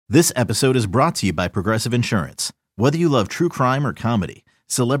This episode is brought to you by Progressive Insurance. Whether you love true crime or comedy,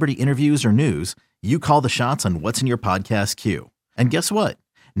 celebrity interviews or news, you call the shots on what's in your podcast queue. And guess what?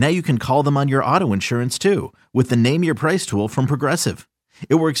 Now you can call them on your auto insurance too with the Name Your Price tool from Progressive.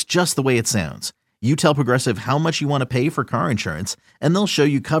 It works just the way it sounds. You tell Progressive how much you want to pay for car insurance, and they'll show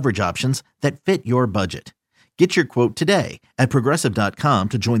you coverage options that fit your budget. Get your quote today at Progressive.com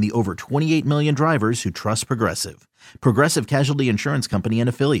to join the over 28 million drivers who trust Progressive. Progressive Casualty Insurance Company and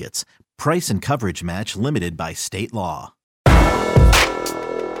Affiliates. Price and coverage match limited by state law.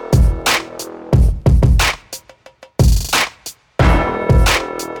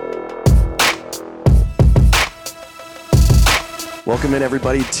 Welcome in,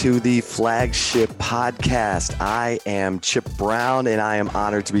 everybody, to the Flagship Podcast. I am Chip Brown, and I am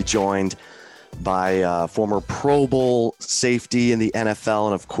honored to be joined by former Pro Bowl safety in the NFL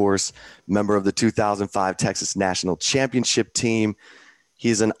and, of course, member of the 2005 Texas National Championship team.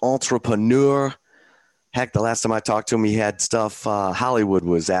 He's an entrepreneur. Heck, the last time I talked to him, he had stuff. Hollywood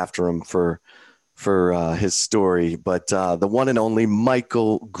was after him for his story. But the one and only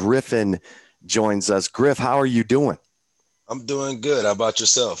Michael Griffin joins us. Griff, how are you doing? I'm doing good. How about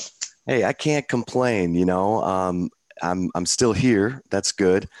yourself? Hey, I can't complain. You know, I'm still here. That's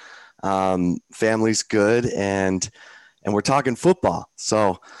good. Family's good, and we're talking football.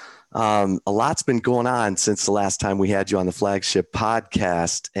 So a lot's been going on since the last time we had you on the Flagship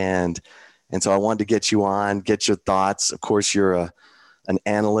Podcast, and so I wanted to get you on, get your thoughts. Of course, you're an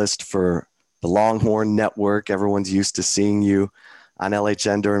analyst for the Longhorn Network. Everyone's used to seeing you on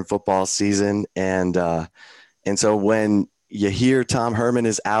LHN during football season, and so when you hear Tom Herman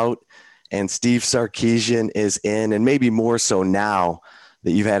is out and Steve Sarkisian is in, and maybe more so now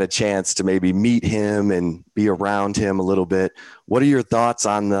that you've had a chance to maybe meet him and be around him a little bit, what are your thoughts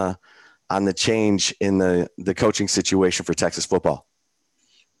on the change in the coaching situation for Texas football?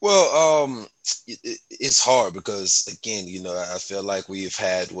 Well, it's hard because, again, you know, I feel like we've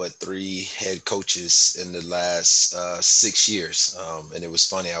had, 3 head coaches in the last 6 years. And it was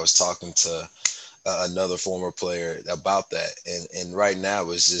funny. I was talking to another former player about that. And right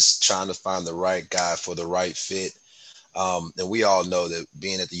now it's just trying to find the right guy for the right fit. And we all know that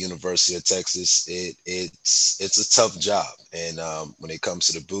being at the University of Texas, it's a tough job. And when it comes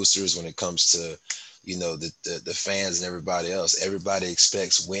to the boosters, when it comes to, you know, the fans and everybody else, everybody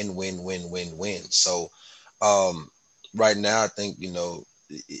expects win. So right now, I think, you know,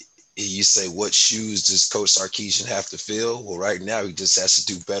 you say, what shoes does Coach Sarkisian have to fill? Well, right now, he just has to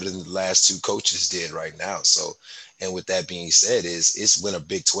do better than the last 2 coaches did right now. So, and with that being said, it's win a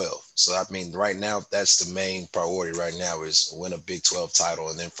Big 12. So, I mean, right now, that's the main priority right now is win a Big 12 title.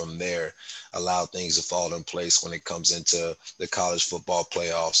 And then from there, allow things to fall in place when it comes into the college football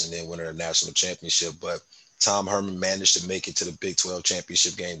playoffs and then winning a national championship. But Tom Herman managed to make it to the Big 12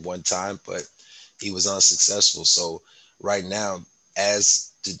 championship game one time, but he was unsuccessful. So right now, as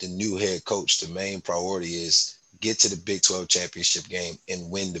the new head coach, the main priority is get to the Big 12 championship game and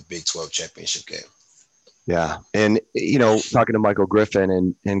win the Big 12 championship game. Yeah. And, you know, talking to Michael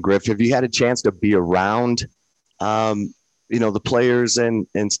Griffin and Griff, have you had a chance to be around, you know, the players and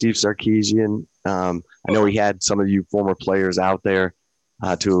Steve Sarkisian? I know he had some of you former players out there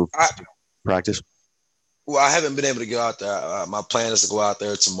to practice. Well, I haven't been able to go out there. My plan is to go out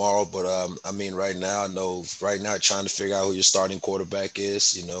there tomorrow, but I mean, right now, trying to figure out who your starting quarterback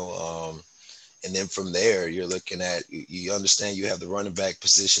is, you know, and then from there, you're looking at, you understand you have the running back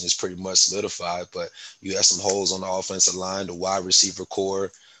position is pretty much solidified, but you have some holes on the offensive line, the wide receiver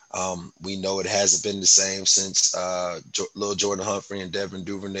core. We know it hasn't been the same since Lil Jordan Humphrey and Devin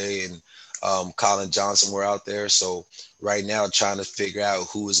Duvernay and Colin Johnson were out there. So right now, trying to figure out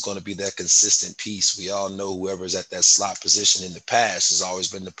who is going to be that consistent piece. We all know whoever's at that slot position in the past has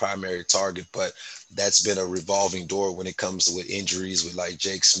always been the primary target, but that's been a revolving door when it comes to with injuries with like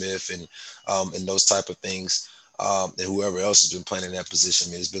Jake Smith and those type of things. And whoever else has been playing in that position. I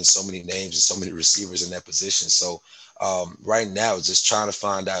mean, there's been so many names and so many receivers in that position. So right now, just trying to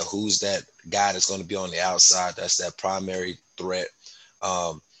find out who's that guy that's going to be on the outside. That's that primary threat.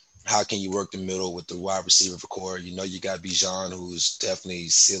 How can you work the middle with the wide receiver core? You know, you got Bijan, who's definitely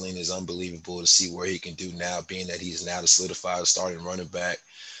ceiling is unbelievable to see where he can do now, being that he's now the solidified starting running back.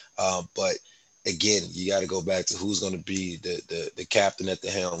 But again, you got to go back to who's going to be the captain at the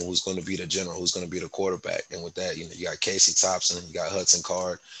helm, who's going to be the general, who's going to be the quarterback. And with that, you know, you got Casey Thompson, you got Hudson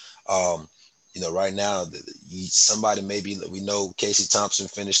Card. You know, right now, somebody maybe, we know Casey Thompson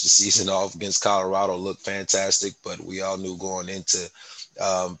finished the season off against Colorado, looked fantastic, but we all knew going into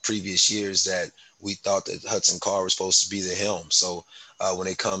previous years that we thought that Hudson Card was supposed to be the helm. So when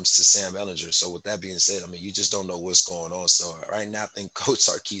it comes to Sam Ellinger. So with that being said, I mean, you just don't know what's going on. So right now, I think Coach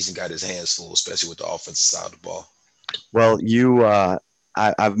Sarkisian got his hands full, especially with the offensive side of the ball. Well,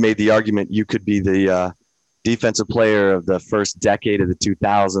 I've made the argument you could be the defensive player of the first decade of the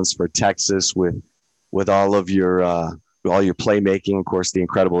 2000s for Texas with all your playmaking. Of course, the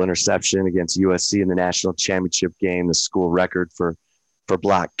incredible interception against USC in the national championship game, the school record for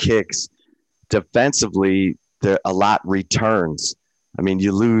block kicks. Defensively, a lot returns. I mean,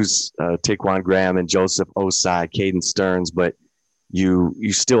 you lose Taquan Graham and Joseph Osai, Caden Stearns, but you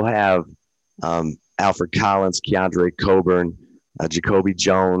still have Alfred Collins, Keandre Coburn, Jacoby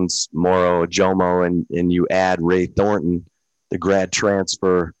Jones, Moro Ajomo, and you add Ray Thornton, the grad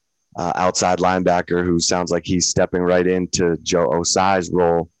transfer outside linebacker, who sounds like he's stepping right into Joe Osai's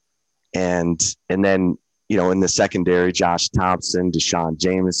role. And then, in the secondary, Josh Thompson, Deshaun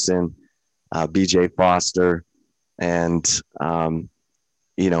Jameson, BJ Foster, and, I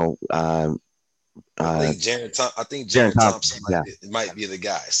think Jaron Thompson might be the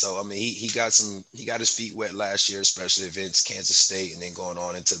guy. So I mean, he got his feet wet last year, especially against Kansas State, and then going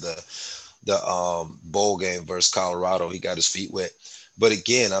on into the bowl game versus Colorado, he got his feet wet. But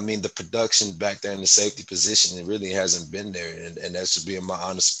again, I mean, the production back there in the safety position, it really hasn't been there, and that's just being my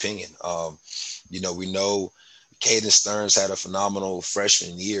honest opinion. We know Caden Stearns had a phenomenal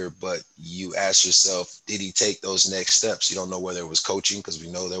freshman year, but you ask yourself, did he take those next steps? You don't know whether it was coaching, because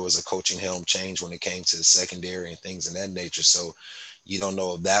we know there was a coaching helm change when it came to the secondary and things of that nature. So you don't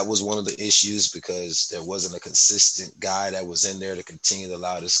know if that was one of the issues, because there wasn't a consistent guy that was in there to continue to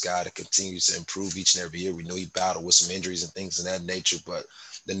allow this guy to continue to improve each and every year. We know he battled with some injuries and things of that nature, but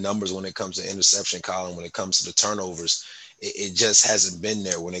the numbers when it comes to interception, Colin, when it comes to the turnovers, it just hasn't been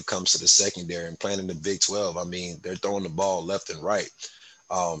there when it comes to the secondary. And playing in the Big 12, I mean, they're throwing the ball left and right.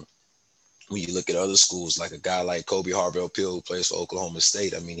 When you look at other schools, like a guy like Kobe Harvell-Peel, who plays for Oklahoma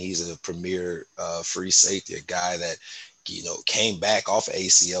State, I mean, he's a premier free safety, a guy that, came back off of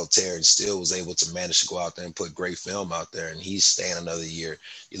ACL tear and still was able to manage to go out there and put great film out there. And he's staying another year.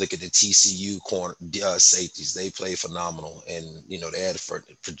 You look at the TCU corner safeties, they play phenomenal. And, they had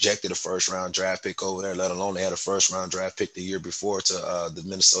projected a first-round draft pick over there, let alone they had a first-round draft pick the year before to the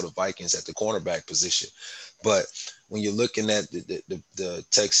Minnesota Vikings at the cornerback position. But when you're looking at the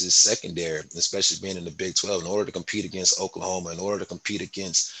Texas secondary, especially being in the Big 12, in order to compete against Oklahoma, in order to compete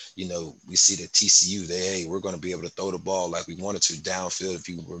against, we see that TCU, we're going to be able to throw the ball like we wanted to downfield. If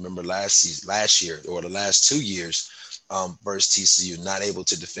you remember last year, or the last 2 years versus TCU, not able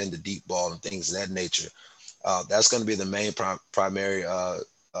to defend the deep ball and things of that nature. That's going to be the main primary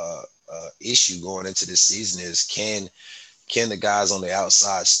issue going into this season is can the guys on the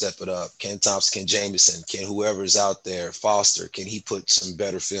outside step it up? Can Thompson, can Jameson, can whoever is out there, Foster, can he put some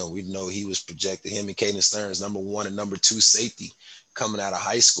better film? We know he was projected, him and Caden Stearns, number 1 and number 2 safety coming out of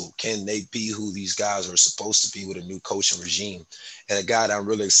high school. Can they be who these guys are supposed to be with a new coaching regime? And a guy that I'm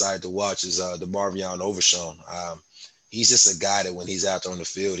really excited to watch is DeMarvion Overshown. He's just a guy that when he's out there on the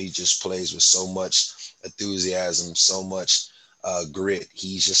field, he just plays with so much enthusiasm, so much grit.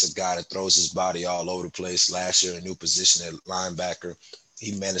 He's just a guy that throws his body all over the place. Last year, a new position at linebacker,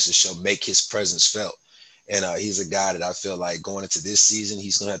 he managed to make his presence felt. And he's a guy that I feel like going into this season,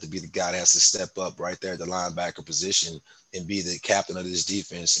 he's going to have to be the guy that has to step up right there at the linebacker position and be the captain of this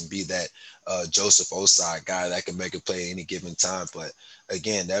defense and be that Joseph Osai guy that can make a play at any given time. But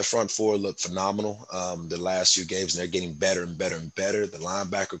again, that front four looked phenomenal the last few games, and they're getting better and better and better. The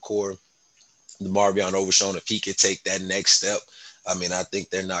linebacker core, DeMarvion Overshown, if he could take that next step, I mean, I think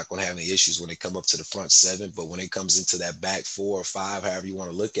they're not going to have any issues when they come up to the front 7. But when it comes into that back 4 or 5, however you want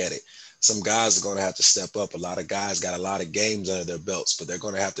to look at it, some guys are going to have to step up. A lot of guys got a lot of games under their belts, but they're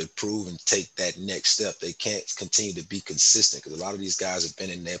going to have to prove and take that next step. They can't continue to be consistent because a lot of these guys have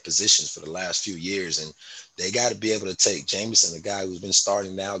been in their positions for the last few years, and they got to be able to take Jameson, the guy who's been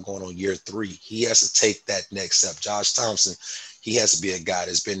starting now going on year 3. He has to take that next step. Josh Thompson, he has to be a guy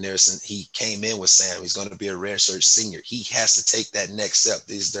that's been there since he came in with Sam. He's going to be a redshirt senior. He has to take that next step.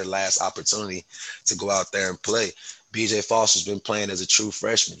 This is their last opportunity to go out there and play. BJ Foster's been playing as a true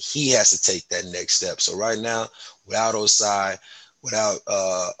freshman. He has to take that next step. So right now, without Osai,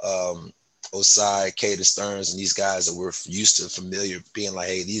 Caden Stearns, and these guys that we're used to familiar being like,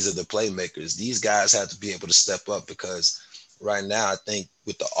 hey, these are the playmakers. These guys have to be able to step up because right now, I think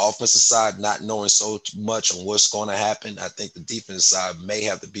with the offensive side not knowing so much on what's going to happen, I think the defensive side may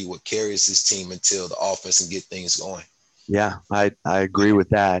have to be what carries his team until the offense can get things going. Yeah, I agree with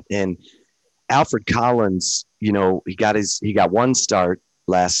that. And Alfred Collins, he got one start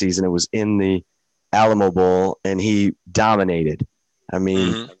last season. It was in the Alamo Bowl, and he dominated. I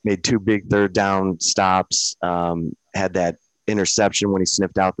mean, made 2 big third down stops, had that interception when he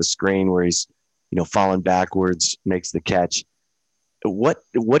sniffed out the screen where he's, falling backwards, makes the catch. What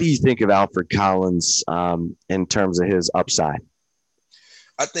do you think of Alfred Collins in terms of his upside?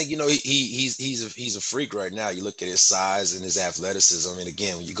 I think, he's a freak right now. You look at his size and his athleticism. I mean,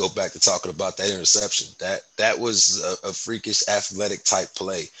 again, when you go back to talking about that interception, that was a freakish athletic type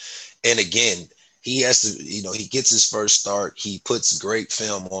play. And again, he has to, he gets his first start. He puts great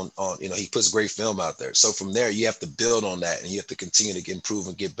film he puts great film out there. So from there, you have to build on that, and you have to continue to improve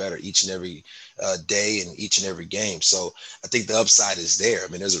and get better each and every day and each and every game. So I think the upside is there. I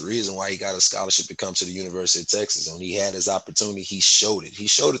mean, there's a reason why he got a scholarship to come to the University of Texas. And when he had his opportunity, he showed it. He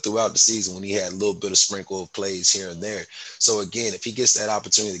showed it throughout the season when he had a little bit of sprinkle of plays here and there. So again, if he gets that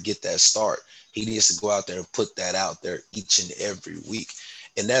opportunity to get that start, he needs to go out there and put that out there each and every week.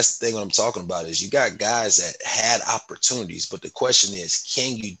 And that's the thing what I'm talking about is you got guys that had opportunities, but the question is,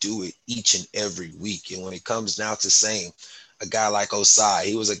 can you do it each and every week? And when it comes down to saying a guy like Osai,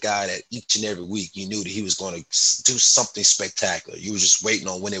 he was a guy that each and every week you knew that he was going to do something spectacular. You were just waiting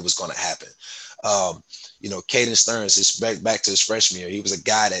on when it was going to happen. Caden Stearns, back to his freshman year, he was a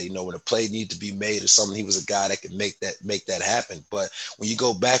guy that, when a play needed to be made or something, he was a guy that could make that happen. But when you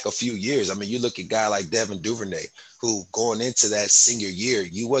go back a few years, I mean, you look at a guy like Devin Duvernay, who going into that senior year,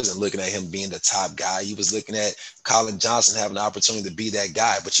 you wasn't looking at him being the top guy. You was looking at Colin Johnson having the opportunity to be that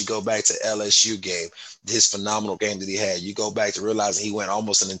guy. But you go back to LSU game, his phenomenal game that he had. You go back to realizing he went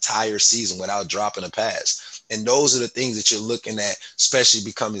almost an entire season without dropping a pass. And those are the things that you're looking at, especially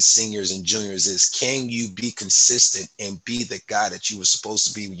becoming seniors and juniors, is can you be consistent and be the guy that you were supposed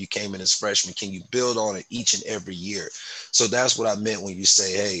to be when you came in as freshman? Can you build on it each and every year? So that's what I meant when you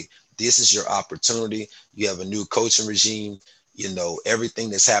say, hey, this is your opportunity. You have a new coaching regime, everything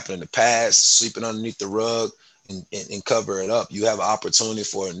that's happened in the past, sweeping underneath the rug and cover it up. You have an opportunity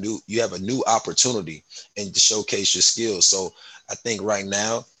you have a new opportunity and to showcase your skills. So I think right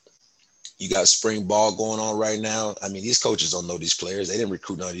now, you got spring ball going on right now. I mean, these coaches don't know these players. They didn't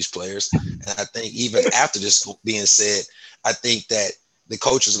recruit none of these players. And I think even after this being said, I think that the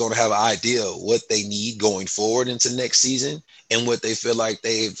coaches are going to have an idea of what they need going forward into next season and what they feel like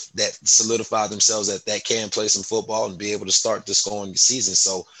that solidified themselves that can play some football and be able to start this going season.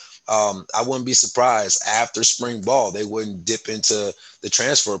 So I wouldn't be surprised after spring ball, they wouldn't dip into the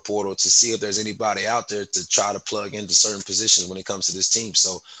transfer portal to see if there's anybody out there to try to plug into certain positions when it comes to this team.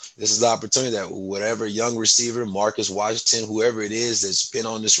 So this is the opportunity that whatever young receiver, Marcus Washington, whoever it is that's been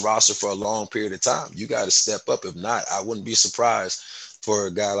on this roster for a long period of time, you got to step up. If not, I wouldn't be surprised for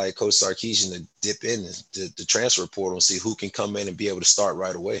a guy like Coach Sarkisian to dip in the transfer portal and see who can come in and be able to start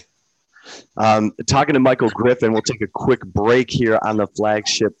right away. Talking to Michael Griffin, we'll take a quick break here on the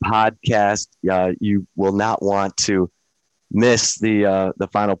Flagship Podcast. You will not want to miss the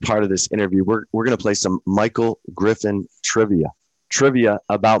final part of this interview. We're going to play some Michael Griffin trivia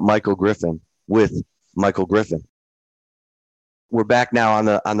about Michael Griffin with Michael Griffin. We're back now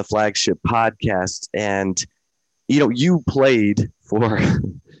on the Flagship Podcast, and you played for,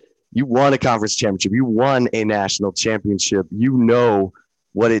 you won a conference championship, you won a national championship,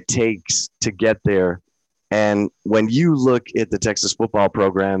 what it takes to get there. And when you look at the Texas football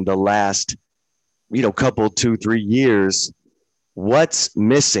program the last, couple, 2-3 years, what's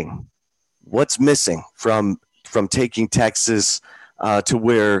missing? What's missing from taking Texas to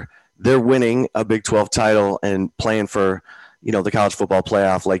where they're winning a Big 12 title and playing for, the college football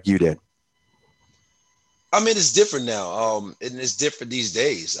playoff like you did? I mean, it's different now, and it's different these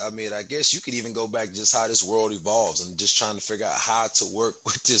days. I mean, I guess you could even go back to just how this world evolves and just trying to figure out how to work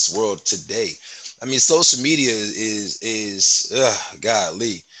with this world today. I mean, social media is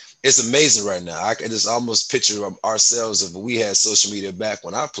golly, it's amazing right now. I can just almost picture ourselves if we had social media back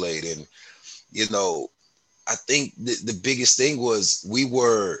when I played. And, I think the biggest thing was we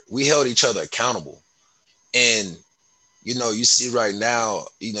held each other accountable. And you see right now,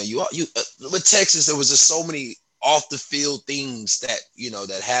 with Texas, there was just so many off the field things that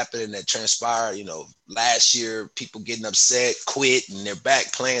happened and that transpired. Last year, people getting upset, quit, and they're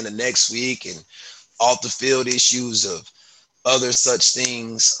back playing the next week, and off the field issues of other such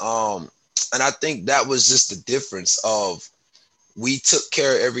things. And I think that was just the difference of we took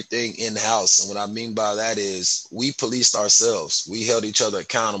care of everything in-house. And what I mean by that is we policed ourselves. We held each other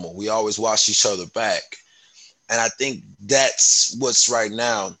accountable. We always watched each other back. And I think that's what's right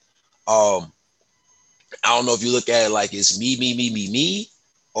now. I don't know if you look at it like it's me,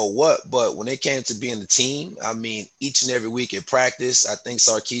 or what, but when it came to being the team, I mean, each and every week in practice, I think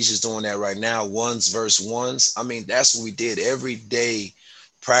Sarkisian's doing that right now, ones versus ones. I mean, that's what we did. Every day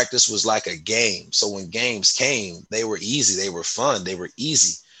practice was like a game. So when games came, they were easy. They were fun. They were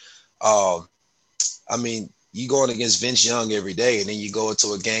easy. I mean, you going against Vince Young every day, and then you go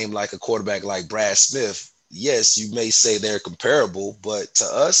into a game like a quarterback like Brad Smith. Yes, you may say they're comparable, but to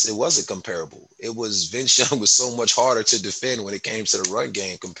us, it wasn't comparable. It was Vince Young was so much harder to defend when it came to the run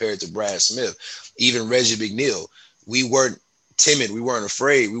game compared to Brad Smith. Even Reggie McNeil, we weren't timid. We weren't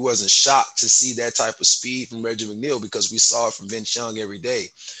afraid. We wasn't shocked to see that type of speed from Reggie McNeil because we saw it from Vince Young every day.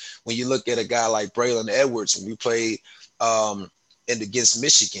 When you look at a guy like Braylon Edwards, when we played against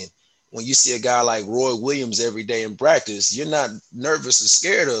Michigan, when you see a guy like Roy Williams every day in practice, you're not nervous or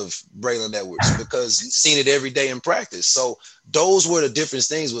scared of Braylon Edwards because you've seen it every day in practice. So those were the different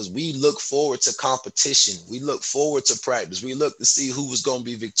things. Was we look forward to competition. We look forward to practice. We look to see who was going to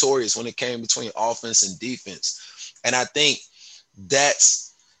be victorious when it came between offense and defense. And I think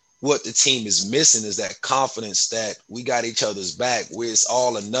that's what the team is missing, is that confidence that we got each other's back, where it's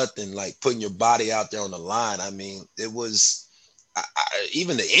all or nothing, like putting your body out there on the line. I mean, it was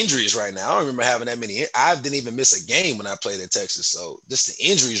even the injuries right now. I don't remember having that many. I didn't even miss a game when I played at Texas. So just the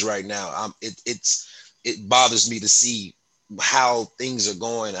injuries right now, it bothers me to see how things are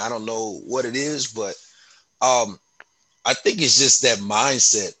going. I don't know what it is, but I think it's just that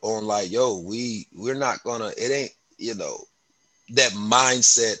mindset on like, yo, we're not gonna. It ain't, that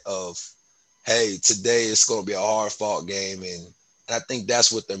mindset of, hey, today it's going to be a hard fought game. And I think that's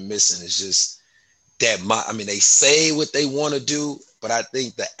what they're missing, is just that. They say what they want to do, but I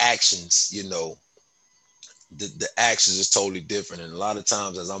think the actions, the actions is totally different. And a lot of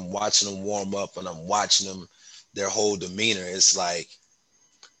times as I'm watching them warm up and I'm watching them, their whole demeanor, it's like,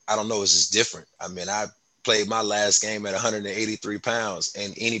 I don't know, it's just different. I played my last game at 183 pounds,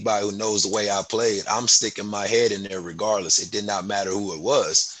 and anybody who knows the way I played, I'm sticking my head in there regardless. It did not matter who it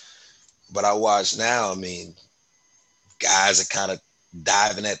was. But I watch now, guys are kind of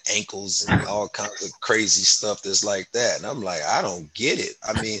diving at ankles and all kinds of crazy stuff that's like that. And I'm like, I don't get it.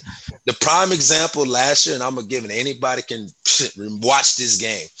 The prime example last year, and I'm going to give it, anybody can watch this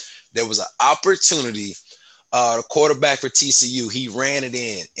game. There was an opportunity. The quarterback for TCU, he ran it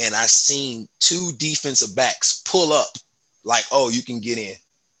in, and I seen two defensive backs pull up like, oh, you can get in.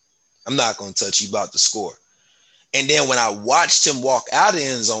 I'm not going to touch you, about to score. And then when I watched him walk out of the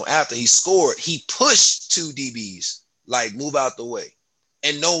end zone after he scored, he pushed two DBs, like, move out the way.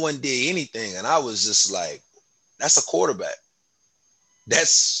 And no one did anything. And I was just like, that's a quarterback.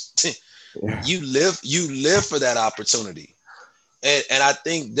 That's you live for that opportunity. And I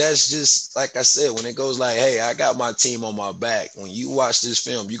think that's just, like I said, when it goes like, hey, I got my team on my back. When you watch this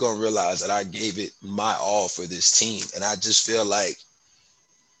film, you're going to realize that I gave it my all for this team. And I just feel like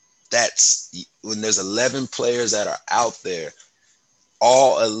that's when there's 11 players that are out there,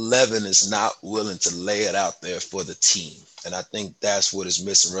 all 11 is not willing to lay it out there for the team. And I think that's what is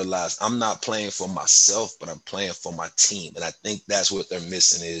missing. Realize I'm not playing for myself, but I'm playing for my team. And I think that's what they're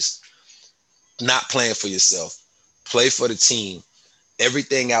missing, is not playing for yourself. Play for the team.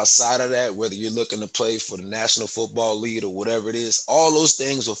 Everything outside of that, whether you're looking to play for the National Football League or whatever it is, all those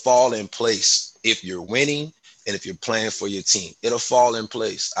things will fall in place if you're winning and if you're playing for your team. It'll fall in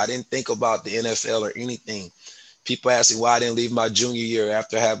place. I didn't think about the NFL or anything. People ask me why I didn't leave my junior year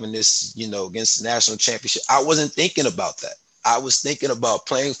after having this, against the national championship. I wasn't thinking about that. I was thinking about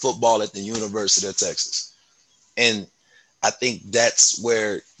playing football at the University of Texas. And I think that's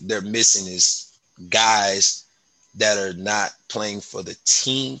where they're missing, is guys that are not playing for the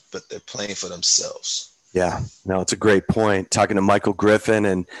team, but they're playing for themselves. Yeah, no, it's a great point. Talking to Michael Griffin,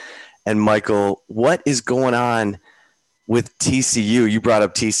 and Michael, what is going on with TCU? You brought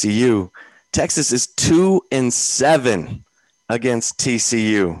up TCU. Texas is 2-7 against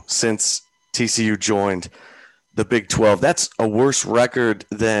TCU since TCU joined the Big 12. That's a worse record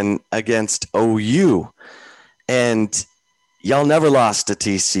than against OU. And y'all never lost to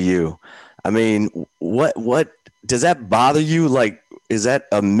TCU. What does that bother you? Like, is that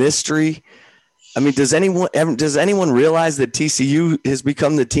a mystery? Does anyone realize that TCU has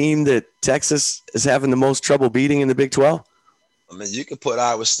become the team that Texas is having the most trouble beating in the Big 12? You could put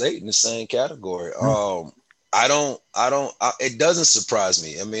Iowa State in the same category. It doesn't surprise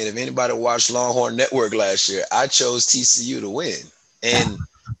me. If anybody watched Longhorn Network last year, I chose TCU to win. And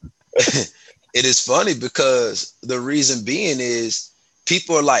it is funny because the reason being is,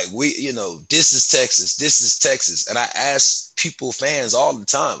 people are like, this is Texas. And I ask fans all the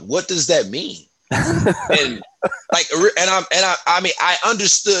time, what does that mean? And I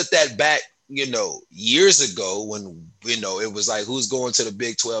understood that back, years ago when, it was like, who's going to the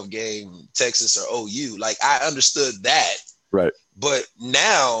Big 12 game, Texas or OU? Like, I understood that. Right. But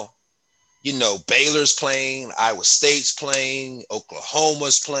now, Baylor's playing, Iowa State's playing,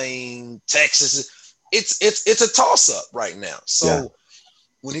 Oklahoma's playing, Texas. It's a toss up right now. So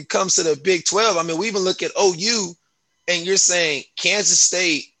when it comes to the Big 12, I mean, we even look at OU, and you're saying Kansas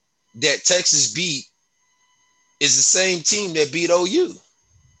State that Texas beat is the same team that beat OU.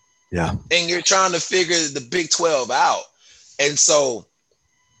 Yeah. And you're trying to figure the Big 12 out. And so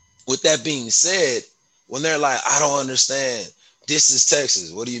with that being said, when they're like, I don't understand, this is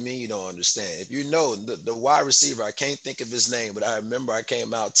Texas. What do you mean you don't understand? If you know the wide receiver, I can't think of his name, but I remember I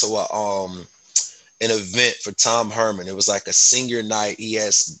came out to an event for Tom Herman. It was like a senior night. He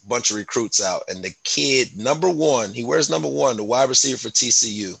has a bunch of recruits out, and the kid, number one, he wears number one, the wide receiver for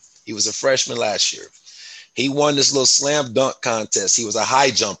TCU. He was a freshman last year. He won this little slam dunk contest. He was a high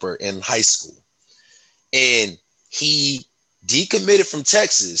jumper in high school, and he decommitted from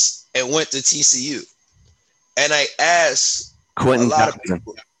Texas and went to TCU. And I asked Quentin a lot Johnson. of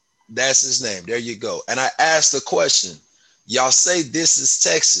people, that's his name. There you go. And I asked the question, y'all say this is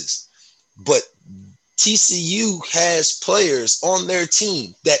Texas, but TCU has players on their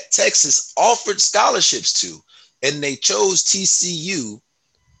team that Texas offered scholarships to, and they chose TCU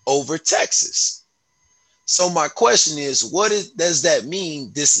over Texas. So my question is, does that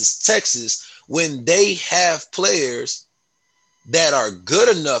mean this is Texas when they have players that are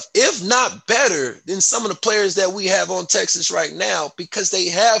good enough, if not better, than some of the players that we have on Texas right now, because they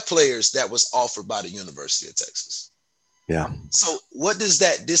have players that was offered by the University of Texas? Yeah. So what does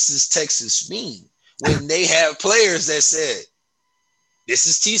that this is Texas mean when they have players that said, this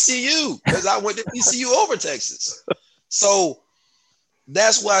is TCU because I went to TCU over Texas? So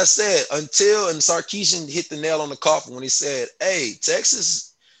that's why I said and Sarkisian hit the nail on the coffin when he said, hey,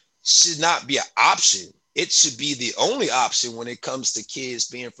 Texas should not be an option. It should be the only option when it comes to kids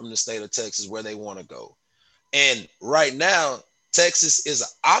being from the state of Texas where they want to go. And right now, Texas is an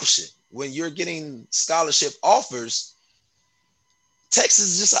option. When you're getting scholarship offers,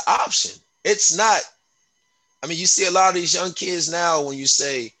 Texas is just an option. It's not, I mean, you see a lot of these young kids now when you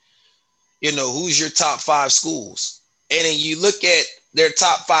say, you know, who's your top 5 schools? And then you look at their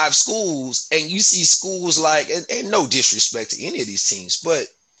top 5 schools and you see schools like, and no disrespect to any of these teams, but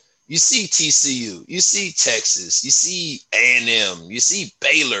you see TCU, you see Texas, you see A&M, you see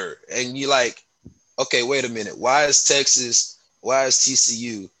Baylor, and you're like, okay, wait a minute. Why is Texas, why is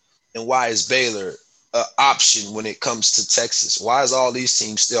TCU, and why is Baylor an option when it comes to Texas? Why is all these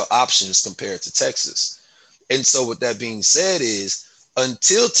teams still options compared to Texas? And so with that being said is,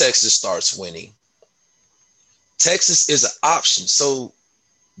 until Texas starts winning, Texas is an option. So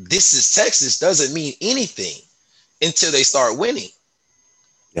this is Texas doesn't mean anything until they start winning.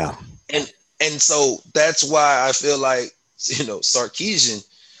 Yeah. And so that's why I feel like, you know, Sarkisian,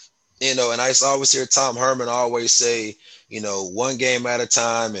 you know, and I always hear Tom Herman always say, you know, one game at a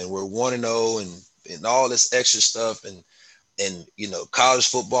time, and we're 1-0 and all this extra stuff and you know, college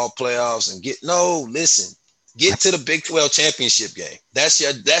football playoffs and get to the Big 12 championship game. That's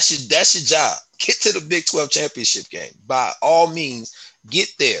your job. Get to the Big 12 championship game. By all means, get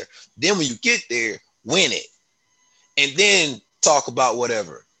there. Then when you get there, win it. And then talk about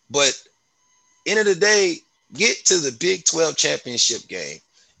whatever. But end of the day, get to the Big 12 championship game.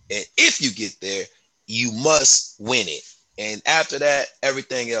 And if you get there, you must win it. And after that,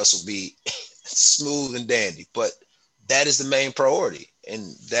 everything else will be smooth and dandy. But that is the main priority.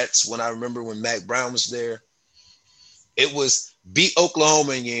 And that's when I remember when Mack Brown was there. It was beat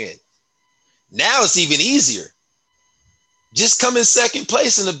Oklahoma and you're in. Now it's even easier. Just come in second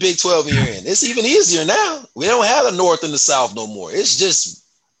place in the Big 12 and you're in. It's even easier now. We don't have the North and the South no more. It's just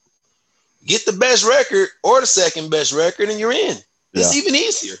get the best record or the second best record and you're in. It's even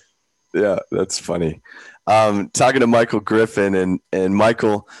easier. Yeah, that's funny. Talking to Michael Griffin and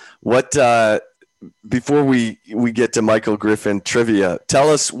Michael, what before we get to Michael Griffin trivia, tell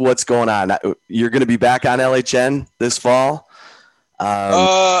us what's going on. You're going to be back on LHN this fall.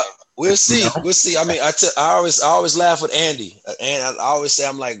 We'll see. We'll see. I mean, I always laugh with Andy, and I always say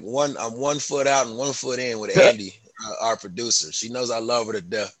I'm 1 foot out and 1 foot in with Andy, our producer. She knows I love her to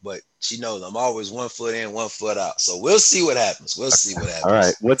death, but she knows I'm always 1 foot in, 1 foot out. So we'll see what happens. All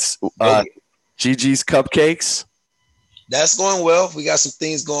right. What's Gigi's Cupcakes? That's going well. We got some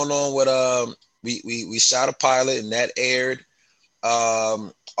things going on with we shot a pilot and that aired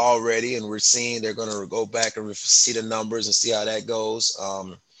already, and we're seeing they're going to go back and see the numbers and see how that goes.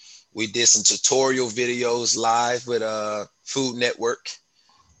 We did some tutorial videos live with Food Network.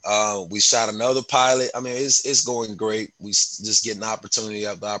 We shot another pilot. I mean, it's going great. We just getting opportunity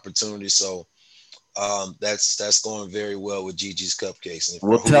after opportunity. So that's going very well with Gigi's Cupcakes.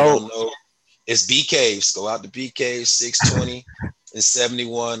 And if you don't know, it's B Caves. Go out to B Caves, 620 and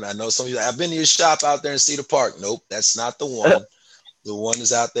 71. I know some of you, I've been to your shop out there in Cedar Park. Nope, that's not the one. The one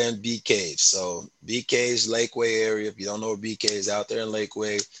is out there in Bee Cave. So Bee Cave's Lakeway area. If you don't know where Bee Cave is, out there in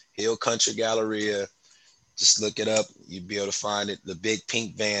Lakeway, Hill Country Galleria. Just look it up. You'll be able to find it. The big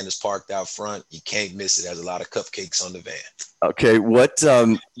pink van is parked out front. You can't miss it. There's a lot of cupcakes on the van. Okay. What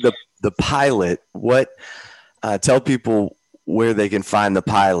the pilot? What tell people where they can find the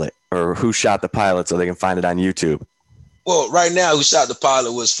pilot or who shot the pilot so they can find it on YouTube. Well, right now, who shot the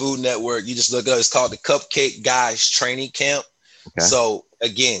pilot was Food Network. You just look up. It's called the Cupcake Guys Training Camp. Okay. So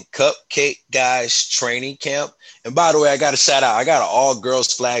again, Cupcake Guys Training Camp. And by the way, I got a shout out. I got an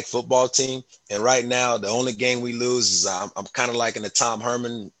all-girls flag football team. And right now, the only game we lose is I'm kind of like in the Tom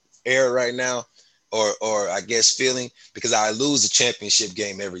Herman era right now, or I guess feeling, because I lose the championship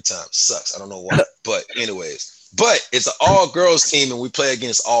game every time. It sucks. I don't know why. But anyways, but it's an all-girls team and we play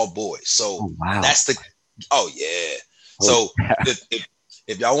against all boys. So that's the – oh, yeah. So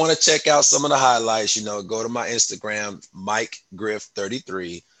if y'all want to check out some of the highlights, go to my Instagram, Mike Griff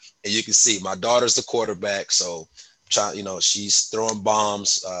 33, and you can see my daughter's the quarterback. So, she's throwing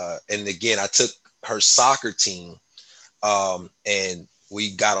bombs. And again, I took her soccer team and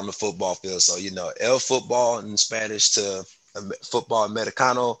we got on the football field. So, El football in Spanish to football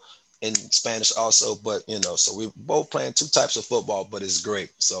Americano in Spanish also. But, so we're both playing two types of football, but it's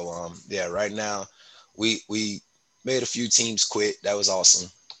great. So, right now we made a few teams quit. That was awesome.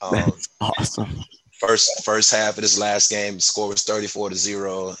 That's awesome. First half of this last game, the score was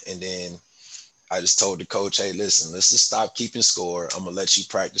 34-0. And then I just told the coach, hey, listen, let's just stop keeping score. I'm going to let you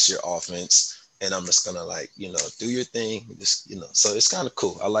practice your offense. And I'm just going to do your thing. Just, so it's kind of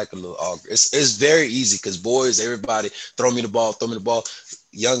cool. I like a little auger. It's very easy because boys, everybody throw me the ball.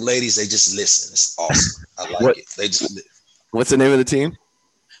 Young ladies, they just listen. It's awesome. I like it. They just listen. What's the name of the team?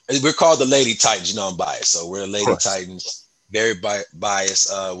 We're called the Lady Titans. I'm biased. So we're the Lady Titans. Very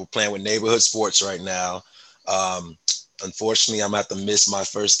biased. We're playing with Neighborhood Sports right now. Unfortunately, I'm going to have to miss my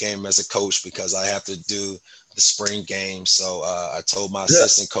first game as a coach because I have to do the spring game. So I told my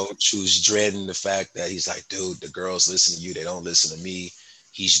assistant coach, who's dreading the fact that he's like, dude, the girls listen to you. They don't listen to me.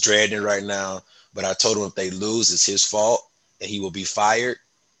 He's dreading it right now. But I told him if they lose, it's his fault and he will be fired,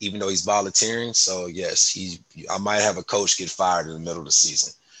 even though he's volunteering. So, yes, I might have a coach get fired in the middle of the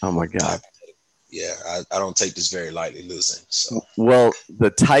season. Oh, my God. I don't take this very lightly, losing. So. Well,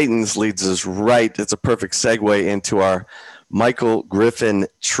 the Titans leads us right. It's a perfect segue into our Michael Griffin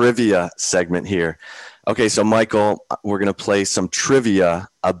trivia segment here. Okay, so, Michael, we're going to play some trivia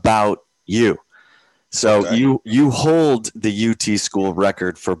about you. So you hold the UT school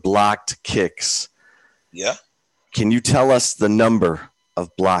record for blocked kicks. Yeah. Can you tell us the number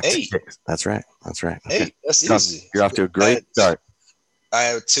of blocked kicks? That's right. Okay. Hey, that's easy. You're off to a great start. I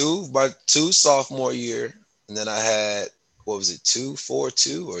had two sophomore year, and then I had,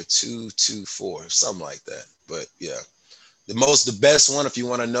 2-4-2 or 2-2-4, something like that. But yeah, the best one, if you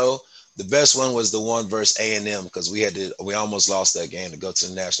want to know, the best one was the one versus A&M because we almost lost that game to go to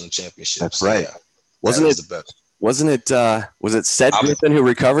the national championship. That's right. Yeah, wasn't it the best? Was it Seth Griffin who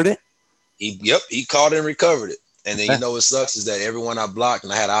recovered it? He caught it and recovered it. And then what sucks is that everyone I blocked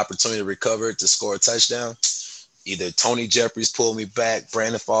and I had an opportunity to recover it to score a touchdown. Either Tony Jeffries pulled me back,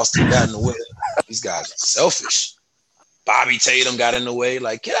 Brandon Foster got in the way. These guys are selfish. Bobby Tatum got in the way.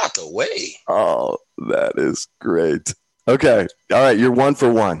 Like, get out the way. Oh, that is great. Okay. All right. You're 1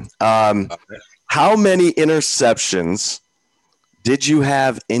 for 1. How many interceptions did you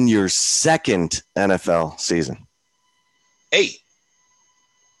have in your second NFL season? 8.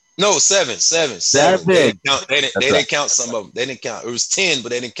 No, 7. 7. They didn't count some of them. They didn't count. It was 10,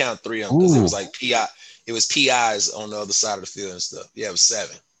 but they didn't count 3 of them because it was like PI. It was PIs on the other side of the field and stuff. Yeah, it was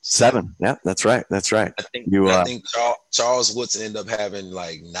 7. 7. Yeah, that's right. I think Charles Woodson ended up having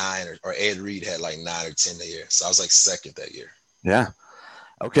like 9 or Ed Reed had like 9 or 10 that year. So I was like second that year. Yeah.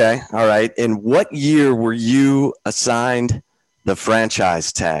 Okay. All right. In what year were you assigned the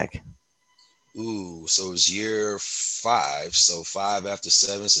franchise tag? Ooh, so it was year 5. So 5 after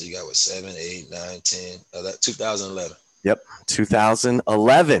 7. So you got 7, 8, 9, 10. That 2011. Yep.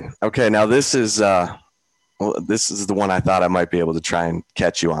 2011. Okay. Now this is the one I thought I might be able to try and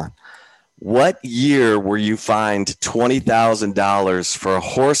catch you on. What year were you fined $20,000 for a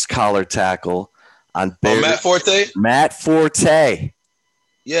horse collar tackle on Matt Forte? Matt Forte.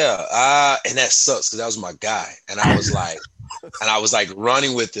 Yeah. And that sucks because that was my guy. And I was like,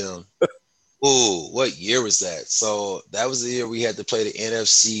 running with him. Ooh, what year was that? So that was the year we had to play the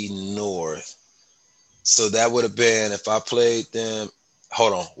NFC North. So that would have been if I played them.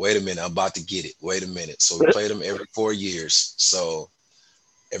 Hold on. Wait a minute. I'm about to get it. Wait a minute. So we played them every 4 years. So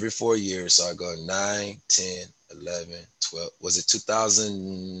every 4 years. So I go 9, 10, 11, 12. Was it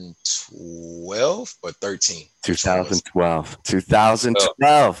 2012 or 13? 2012.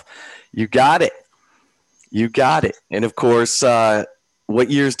 2012. You got it. You got it. And of course, what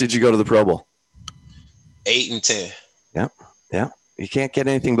years did you go to the Pro Bowl? 8 and 10. Yep. You can't get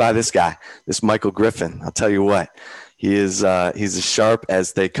anything by this guy, this Michael Griffin. I'll tell you what. He's as sharp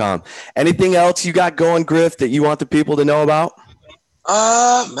as they come. Anything else you got going, Griff, that you want the people to know about?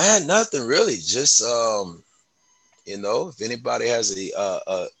 Man, nothing really. Just if anybody has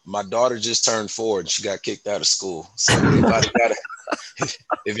my daughter just turned 4 and she got kicked out of school. So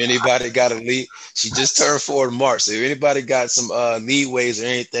if anybody got a lead, she just turned 4 in March. So if anybody got some leadways or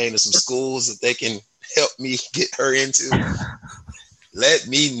anything to some schools that they can help me get her into, let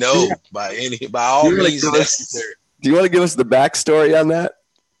me know by all means necessary. Do you want to give us the backstory on that?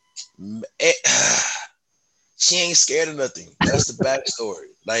 She ain't scared of nothing. That's the backstory.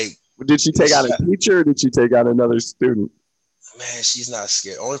 Like, did she take out a teacher or did she take out another student? Man, she's not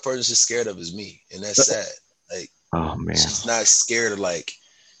scared. Only person she's scared of is me, and that's sad. Like, oh man, she's not scared of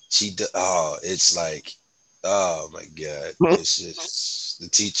it's like, oh my God, it's just the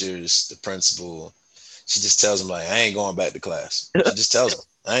teachers, the principal. She just tells them like, I ain't going back to class. She just tells them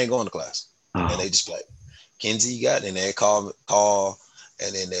I ain't going to class, and they just like, Kenzie, you got it. And they call,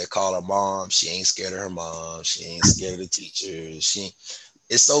 and then they call her mom. She ain't scared of her mom. She ain't scared of the teachers.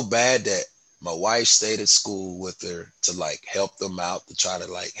 It's so bad that my wife stayed at school with her to like help them out, to try to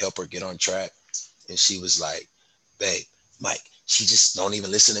like help her get on track. And she was like, babe, Mike, she just don't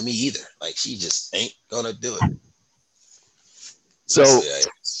even listen to me either. Like, she just ain't gonna do it. So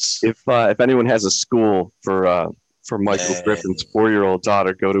if anyone has a school for Michael Griffin's 4-year-old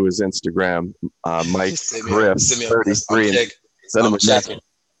daughter, go to his Instagram, Mike Griff 33. Send him a message.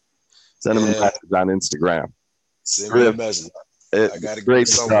 Send him a message on Instagram. Send me a message. Great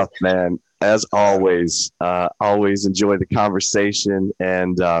stuff, man. As always, always enjoy the conversation.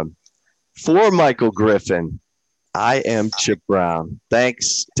 And for Michael Griffin, I am Chip Brown.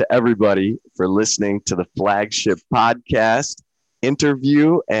 Thanks to everybody for listening to the Flagship Podcast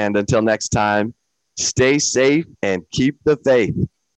interview. And until next time, stay safe and keep the faith.